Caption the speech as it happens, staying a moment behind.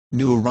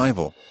New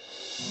arrival.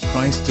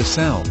 Price to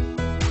sell: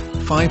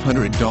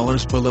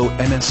 $500 below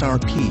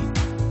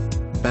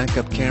MSRP.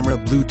 Backup camera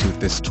Bluetooth.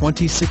 This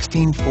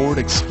 2016 Ford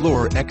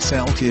Explorer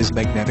XLT is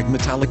magnetic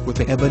metallic with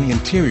an ebony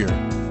interior.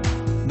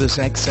 This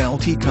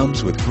XLT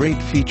comes with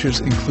great features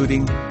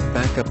including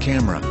backup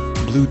camera,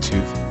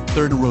 Bluetooth,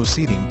 third-row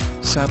seating,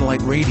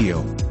 satellite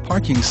radio,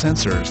 parking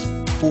sensors,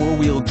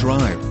 four-wheel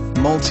drive,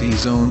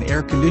 multi-zone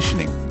air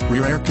conditioning,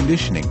 rear air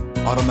conditioning,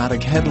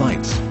 automatic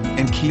headlights,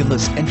 and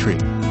keyless entry.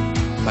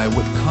 Buy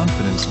with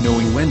confidence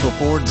knowing Wendle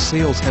Ford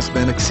Sales has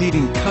been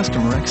exceeding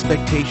customer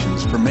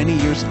expectations for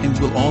many years and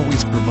will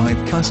always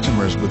provide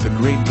customers with a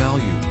great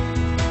value.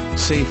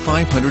 Save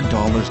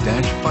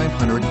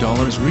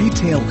 $500-$500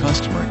 retail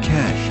customer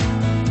cash.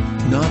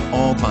 Not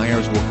all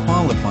buyers will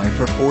qualify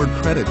for Ford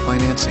credit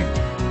financing.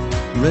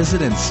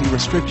 Residency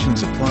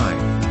restrictions apply.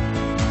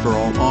 For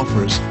all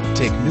offers,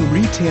 take new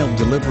retail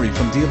delivery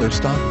from dealer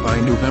stock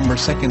by November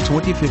 2,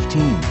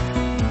 2015.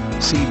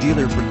 See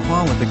dealer for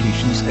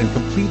qualifications and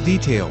complete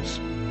details.